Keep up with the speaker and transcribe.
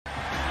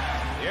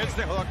Here's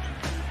the hook.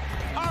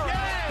 All right.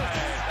 Yes,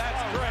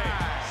 that's great.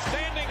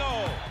 Standing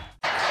O.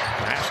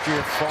 Last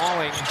year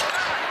falling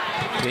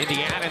to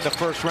Indiana in the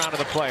first round of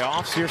the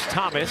playoffs. Here's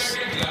Thomas.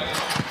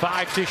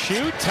 5 to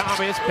shoot.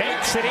 Thomas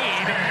banks it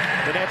in.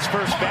 The Nets'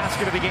 first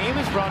basket of the game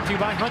is brought to you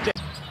by Hyundai.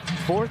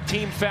 Fourth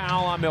team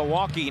foul on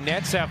Milwaukee.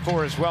 Nets have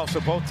 4 as well, so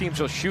both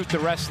teams will shoot the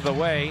rest of the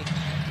way.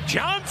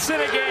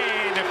 Johnson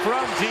again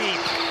from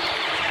deep.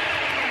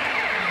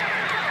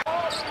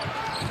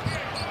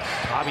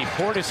 Bobby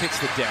Portis hits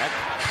the deck.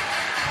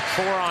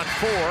 4 on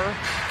 4.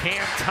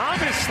 Cam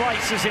Thomas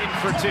slices in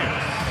for 2.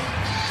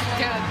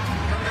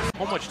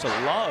 So much to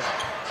love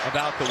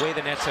about the way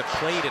the Nets have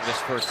played in this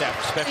first half,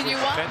 especially and you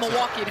want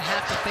Milwaukee to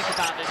have to think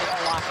about it in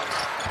the locker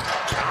room.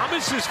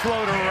 Thomas's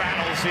floater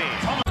rattles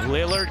in.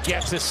 Lillard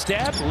gets a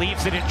step,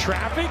 leaves it in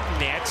traffic.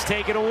 Nets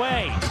take it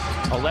away.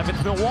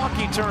 11th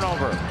Milwaukee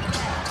turnover.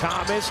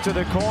 Thomas to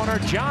the corner.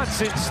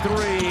 Johnson's 3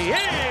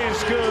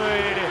 is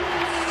good.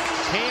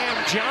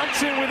 Cam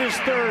Johnson with his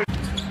 3rd.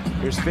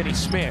 Here's Finney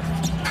Smith.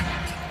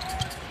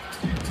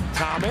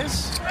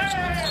 Thomas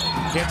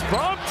gets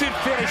bumped and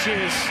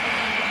finishes.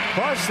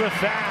 Plus the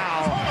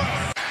foul.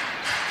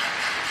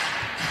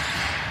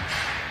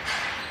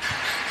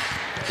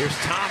 Here's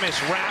Thomas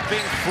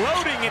wrapping,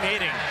 floating, and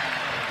hitting.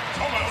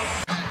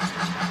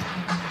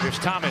 Here's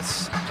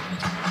Thomas.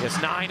 He has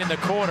 9 in the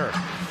quarter.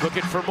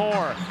 Looking for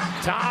more.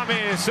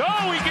 Thomas.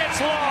 Oh, he gets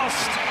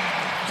lost.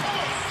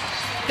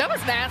 That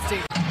was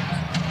nasty.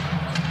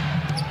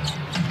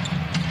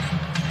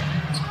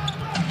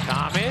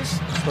 Thomas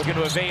looking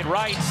to evade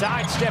right,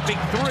 sidestepping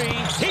 3.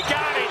 He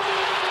got it.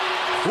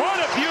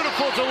 What a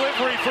beautiful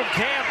delivery from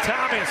Cam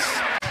Thomas.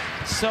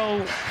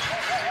 So,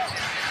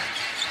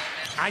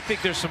 I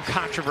think there's some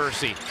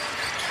controversy.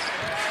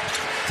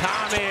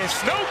 Thomas,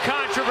 no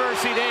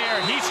controversy there.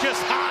 He's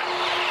just hot.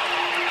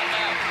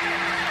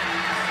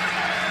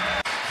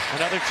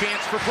 Another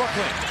chance for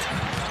Brooklyn.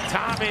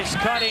 Thomas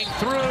cutting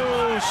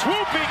through,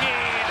 swooping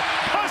in,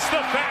 plus the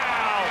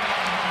foul.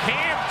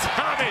 Cam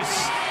Thomas.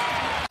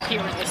 Here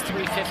in this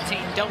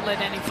 3:15, don't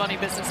let any funny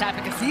business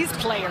happen because these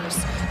players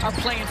are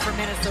playing for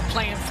minutes, they're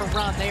playing for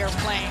run, they are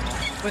playing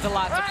with a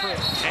lot to prove.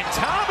 And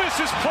Thomas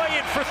is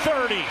playing for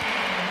 30.